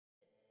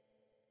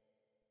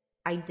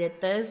I did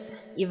this,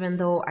 even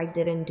though I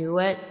didn't do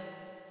it,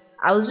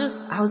 I was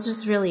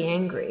just really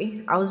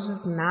angry. I was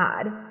just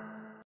mad.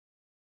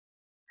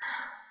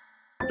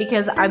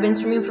 Because I've been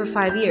streaming for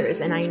 5 years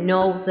and I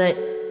know that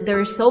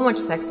there's so much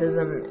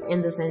sexism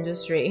in this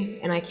industry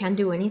and I can't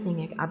do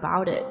anything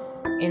about it.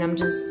 And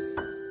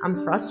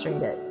I'm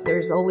frustrated.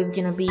 There's always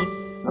gonna be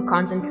a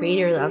content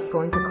creator that's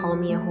going to call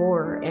me a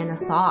whore and a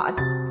thot.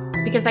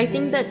 Because I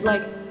think that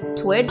like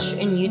Twitch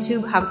and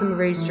YouTube have some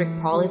very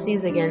strict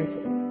policies against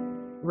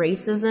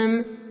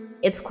racism.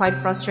 It's quite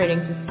frustrating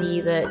to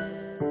see that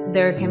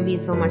there can be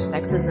so much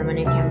sexism and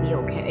it can be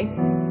okay.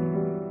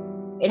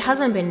 It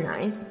hasn't been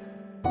nice,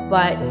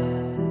 but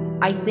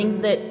I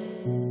think that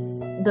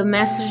the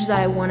message that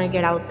I want to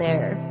get out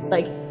there,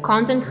 like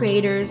content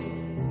creators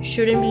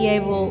shouldn't be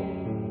able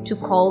to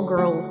call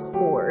girls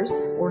whores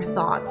or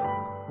thots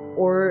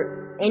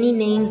or any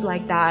names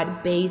like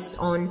that based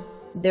on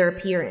their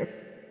appearance.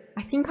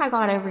 I think I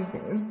got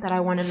everything that I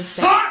wanted to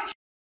say.